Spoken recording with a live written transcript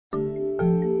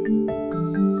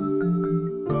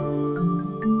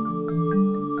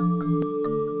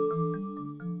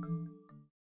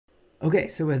Okay,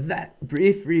 so with that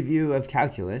brief review of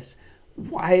calculus,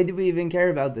 why do we even care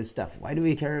about this stuff? Why do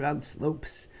we care about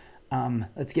slopes?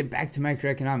 Let's get back to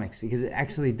microeconomics because it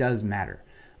actually does matter.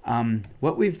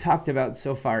 What we've talked about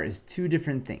so far is two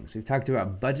different things. We've talked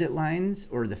about budget lines,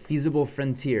 or the feasible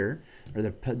frontier, or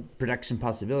the production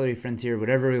possibility frontier,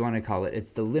 whatever we want to call it.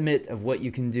 It's the limit of what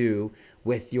you can do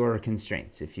with your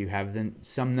constraints. If you have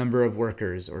some number of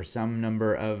workers or some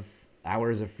number of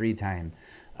hours of free time,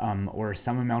 or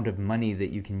some amount of money that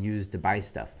you can use to buy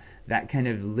stuff, that kind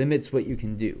of limits what you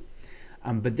can do.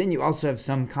 But then you also have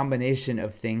some combination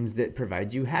of things that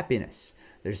provide you happiness.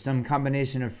 There's some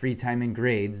combination of free time and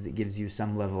grades that gives you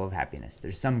some level of happiness.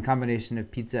 There's some combination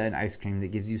of pizza and ice cream that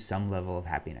gives you some level of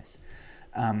happiness.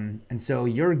 And so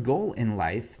your goal in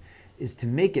life is to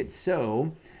make it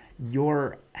so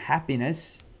your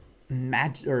happiness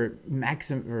your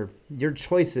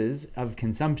choices of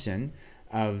consumption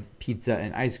of pizza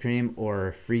and ice cream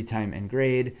or free time and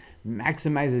grade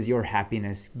maximizes your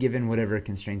happiness given whatever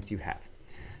constraints you have.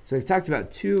 So we've talked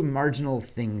about two marginal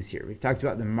things here. We've talked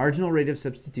about the marginal rate of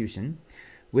substitution,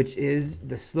 which is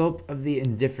the slope of the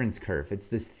indifference curve. It's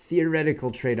this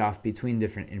theoretical trade-off between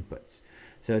different inputs.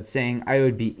 So it's saying I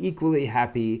would be equally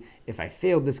happy if I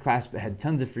failed this class but had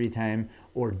tons of free time,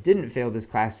 or didn't fail this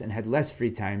class and had less free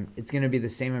time. It's going to be the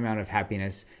same amount of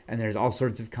happiness, and there's all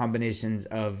sorts of combinations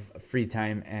of free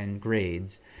time and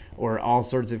grades, or all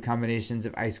sorts of combinations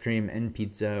of ice cream and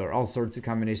pizza, or all sorts of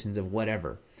combinations of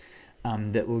whatever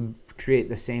that will create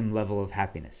the same level of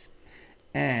happiness.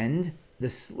 And the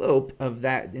slope of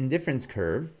that indifference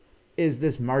curve is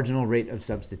this marginal rate of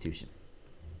substitution.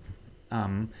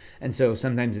 And so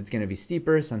sometimes it's going to be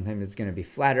steeper, sometimes it's going to be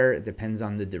flatter. It depends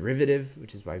on the derivative,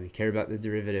 which is why we care about the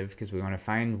derivative, because we want to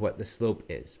find what the slope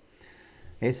is.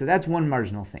 Okay, so that's one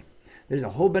marginal thing. There's a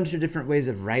whole bunch of different ways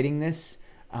of writing this.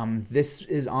 This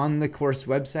is on the course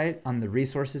website on the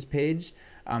resources page.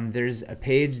 There's a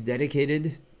page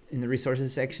dedicated in the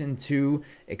resources section to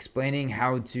explaining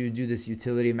how to do this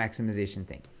utility maximization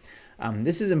thing.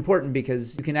 This is important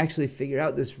because you can actually figure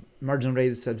out this marginal rate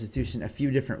of substitution a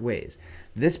few different ways.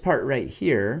 This part right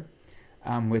here,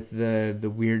 with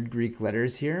the weird Greek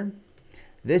letters here,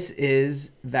 this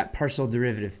is that partial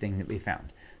derivative thing that we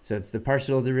found. So it's the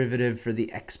partial derivative for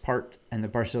the x part and the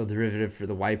partial derivative for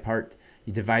the y part.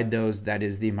 You divide those, that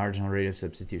is the marginal rate of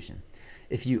substitution.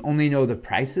 If you only know the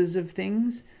prices of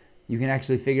things, you can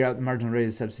actually figure out the marginal rate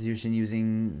of substitution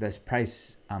using this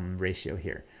price ratio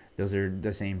here. Those are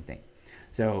the same thing.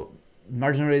 So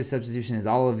marginal rate of substitution is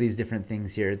all of these different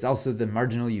things here. It's also the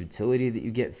marginal utility that you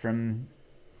get from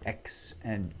x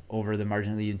and over the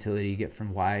marginal utility you get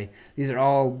from y. These are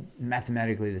all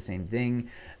mathematically the same thing.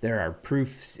 There are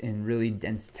proofs in really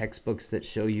dense textbooks that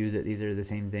show you that these are the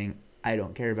same thing. I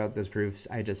don't care about those proofs.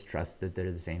 I just trust that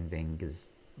they're the same thing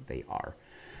because they are.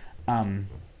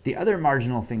 The other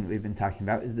marginal thing that we've been talking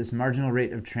about is this marginal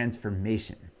rate of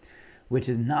transformation, which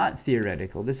is not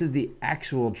theoretical. This is the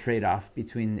actual trade-off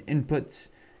between the inputs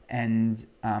and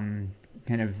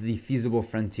kind of the feasible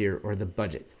frontier or the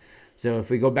budget. So if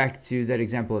we go back to that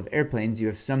example of airplanes, you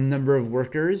have some number of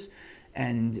workers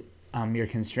and you're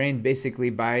constrained basically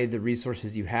by the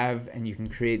resources you have, and you can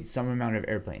create some amount of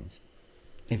airplanes.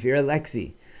 If you're a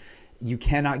Lexi, you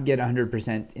cannot get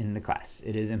 100% in the class.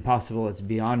 It is impossible. It's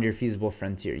beyond your feasible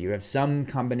frontier. You have some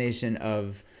combination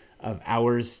of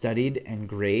hours studied and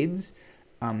grades,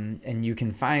 and you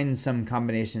can find some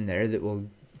combination there that will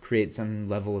create some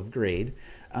level of grade,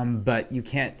 but you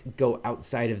can't go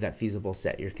outside of that feasible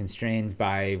set. You're constrained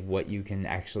by what you can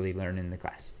actually learn in the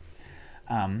class.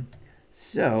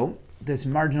 So this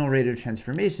marginal rate of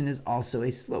transformation is also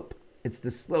a slope. It's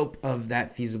the slope of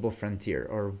that feasible frontier,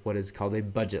 or what is called a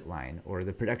budget line, or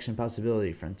the production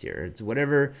possibility frontier. It's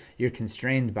whatever you're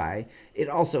constrained by. It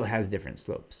also has different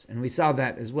slopes, and we saw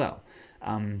that as well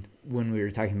when we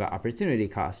were talking about opportunity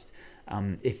cost.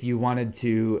 If you wanted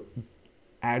to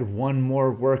add one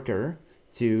more worker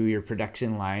to your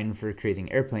production line for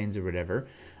creating airplanes or whatever,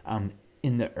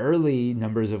 in the early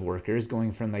numbers of workers,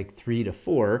 going from like 3 to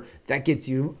 4, that gets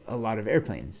you a lot of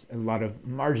airplanes, a lot of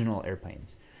marginal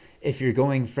airplanes. If you're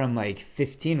going from like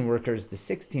 15 workers to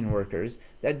 16 workers,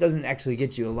 that doesn't actually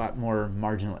get you a lot more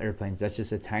marginal airplanes. That's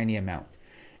just a tiny amount.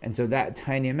 And so that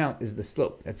tiny amount is the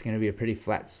slope. That's going to be a pretty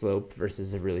flat slope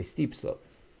versus a really steep slope.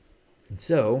 And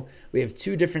so we have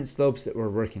two different slopes that we're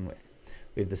working with.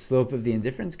 We have the slope of the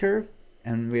indifference curve,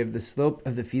 and we have the slope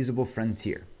of the feasible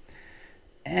frontier.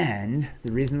 And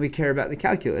the reason we care about the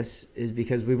calculus is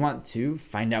because we want to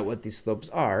find out what these slopes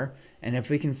are. And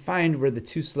if we can find where the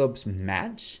two slopes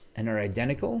match and are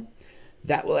identical,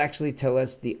 that will actually tell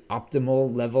us the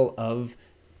optimal level of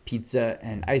pizza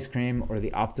and ice cream, or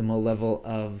the optimal level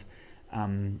of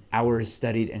hours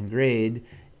studied and grade,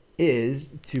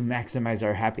 is to maximize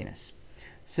our happiness.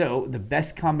 So the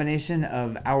best combination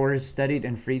of hours studied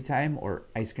and free time, or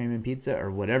ice cream and pizza,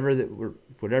 or whatever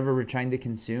we're trying to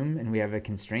consume and we have a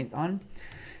constraint on,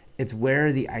 it's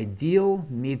where the ideal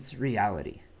meets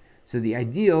reality. So the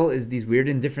ideal is these weird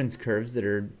indifference curves that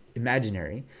are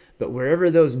imaginary, but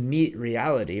wherever those meet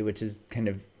reality, which is kind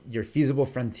of your feasible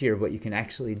frontier, what you can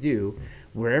actually do,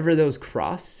 wherever those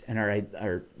cross and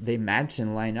they match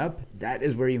and line up, that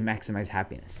is where you maximize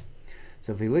happiness.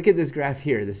 So if we look at this graph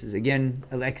here, this is again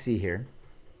Alexei here.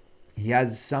 He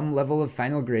has some level of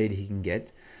final grade he can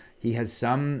get. He has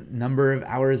some number of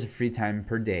hours of free time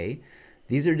per day.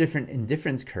 These are different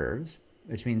indifference curves,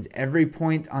 which means every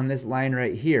point on this line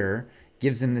right here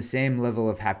gives him the same level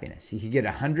of happiness. He could get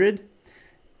 100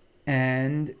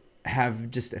 and have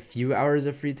just a few hours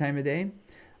of free time a day.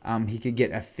 He could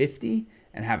get a 50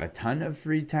 and have a ton of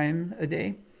free time a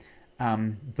day.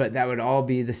 But that would all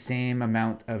be the same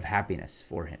amount of happiness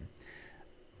for him.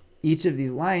 Each of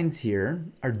these lines here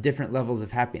are different levels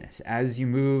of happiness. As you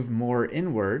move more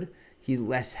inward, he's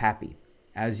less happy.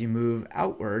 As you move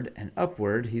outward and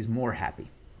upward, he's more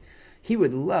happy. He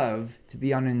would love to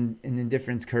be on an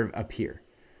indifference curve up here.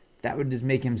 That would just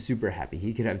make him super happy.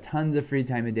 He could have tons of free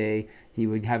time a day. He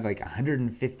would have like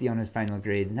 150 on his final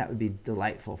grade, and that would be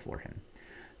delightful for him.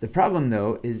 The problem,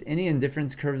 though, is any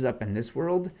indifference curves up in this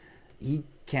world, he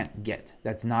can't get.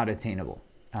 That's not attainable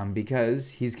because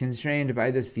he's constrained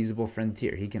by this feasible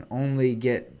frontier. He can only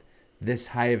get this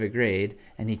high of a grade,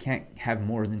 and he can't have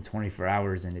more than 24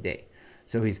 hours in a day.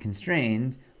 So he's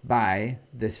constrained by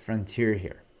this frontier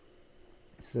here.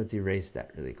 So let's erase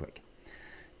that really quick.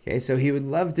 Okay, so he would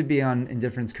love to be on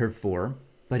indifference curve 4,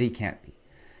 but he can't be.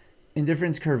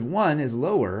 Indifference curve 1 is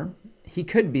lower. He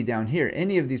could be down here.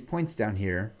 Any of these points down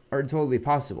here are totally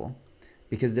possible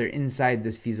because they're inside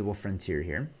this feasible frontier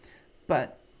here.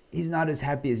 But he's not as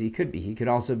happy as he could be. He could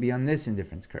also be on this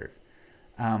indifference curve.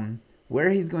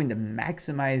 Where he's going to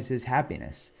maximize his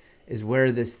happiness is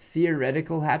where this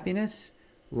theoretical happiness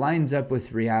lines up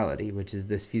with reality, which is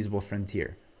this feasible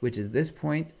frontier, which is this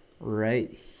point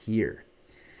right here.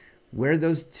 Where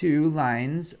those two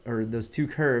lines or those two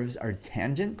curves are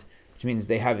tangent, which means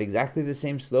they have exactly the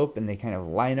same slope and they kind of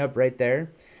line up right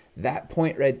there, that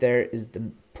point right there is the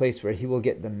place where he will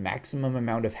get the maximum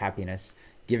amount of happiness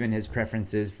given his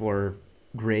preferences for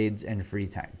grades and free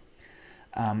time,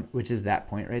 which is that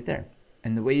point right there.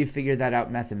 And the way you figure that out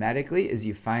mathematically is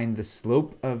you find the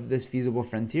slope of this feasible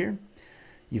frontier,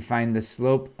 you find the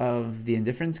slope of the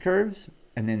indifference curves,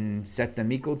 and then set them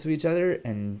equal to each other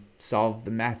and solve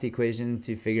the math equation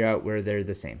to figure out where they're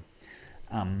the same.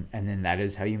 And then that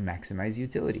is how you maximize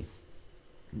utility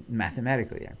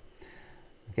mathematically there.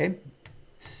 Okay,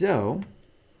 so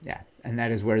yeah, and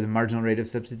that is where the marginal rate of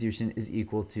substitution is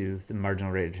equal to the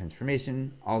marginal rate of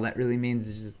transformation. All that really means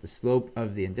is just the slope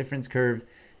of the indifference curve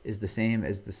is the same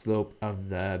as the slope of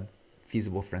the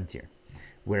feasible frontier,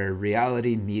 where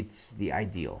reality meets the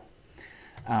ideal.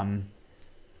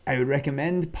 I would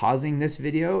recommend pausing this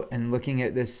video and looking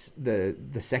at this, the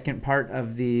second part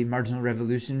of the marginal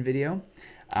revolution video,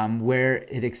 where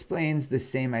it explains the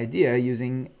same idea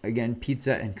using, again,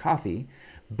 pizza and coffee,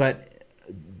 but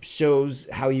shows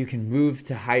how you can move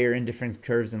to higher indifference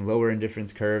curves and lower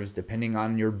indifference curves depending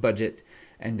on your budget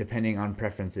and depending on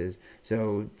preferences.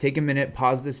 So take a minute,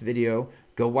 pause this video,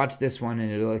 go watch this one,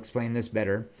 and it'll explain this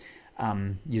better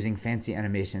using fancy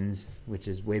animations, which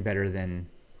is way better than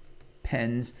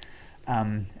pens.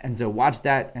 And so watch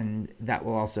that, and that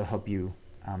will also help you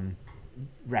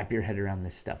wrap your head around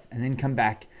this stuff. And then come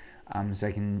back so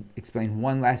I can explain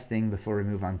one last thing before we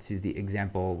move on to the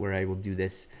example where I will do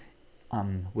this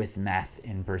with math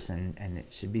in person, and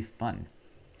it should be fun.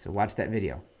 So watch that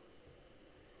video.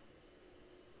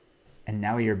 And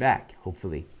now you're back,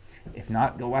 hopefully. If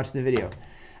not, go watch the video.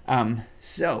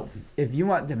 So if you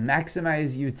want to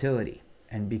maximize utility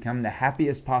and become the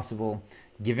happiest possible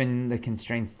given the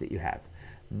constraints that you have,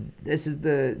 these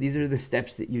are the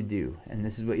steps that you do, and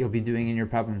this is what you'll be doing in your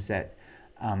problem set,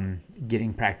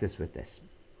 getting practice with this.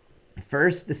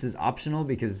 First, this is optional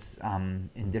because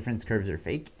indifference curves are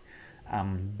fake,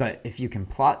 but if you can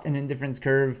plot an indifference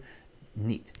curve,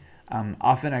 neat.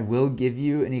 Often I will give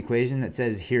you an equation that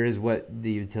says here is what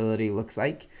the utility looks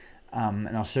like,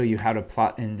 and I'll show you how to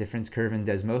plot an indifference curve in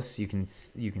Desmos so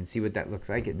you can see what that looks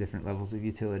like at different levels of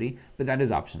utility, but that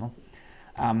is optional.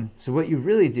 So what you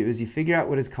really do is you figure out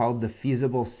what is called the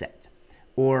feasible set,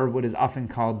 or what is often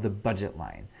called the budget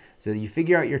line. So you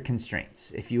figure out your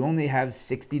constraints. If you only have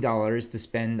 $60 to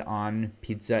spend on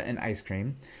pizza and ice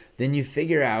cream, Then you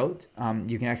figure out,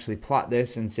 you can actually plot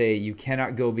this and say you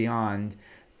cannot go beyond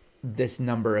this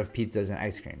number of pizzas and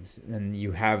ice creams. And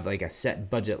you have like a set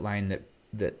budget line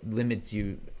that limits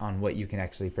you on what you can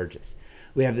actually purchase.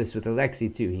 We have this with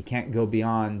Alexi too. He can't go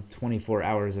beyond 24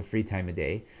 hours of free time a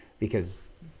day because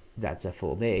that's a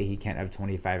full day. He can't have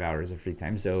 25 hours of free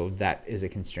time. So that is a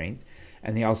constraint.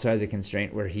 And he also has a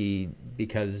constraint where he,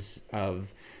 because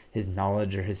of his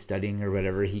knowledge or his studying or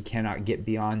whatever, he cannot get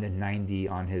beyond a 90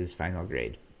 on his final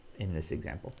grade in this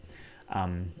example,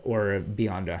 or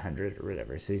beyond 100 or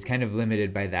whatever. So he's kind of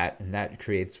limited by that, and that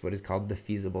creates what is called the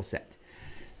feasible set.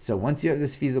 So once you have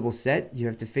this feasible set, you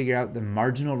have to figure out the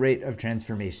marginal rate of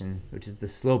transformation, which is the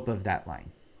slope of that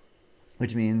line,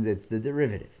 which means it's the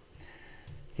derivative.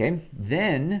 Okay,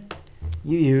 then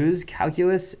you use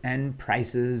calculus and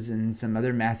prices and some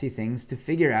other mathy things to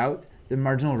figure out the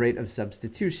marginal rate of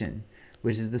substitution,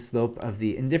 which is the slope of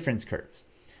the indifference curves.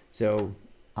 So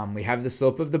we have the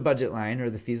slope of the budget line or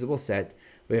the feasible set,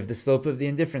 we have the slope of the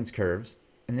indifference curves,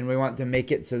 and then we want to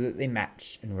make it so that they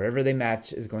match. And wherever they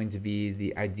match is going to be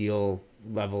the ideal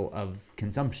level of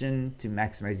consumption to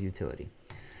maximize utility.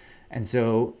 And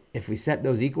so if we set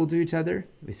those equal to each other,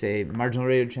 we say marginal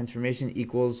rate of transformation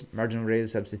equals marginal rate of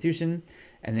substitution,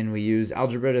 and then we use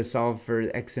algebra to solve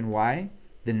for x and y,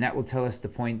 then that will tell us the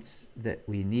points that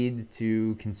we need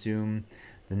to consume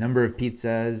the number of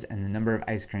pizzas and the number of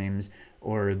ice creams,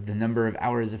 or the number of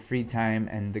hours of free time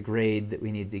and the grade that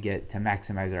we need to get to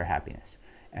maximize our happiness.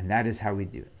 And that is how we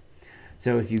do it.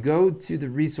 So if you go to the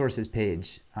resources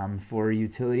page for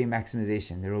utility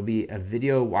maximization, there will be a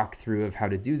video walkthrough of how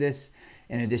to do this,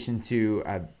 in addition to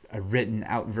a written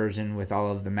out version with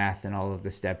all of the math and all of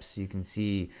the steps. You can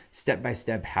see step by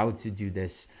step how to do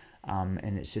this,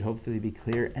 and it should hopefully be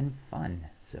clear and fun.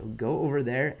 So go over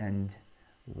there and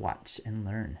watch and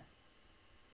learn.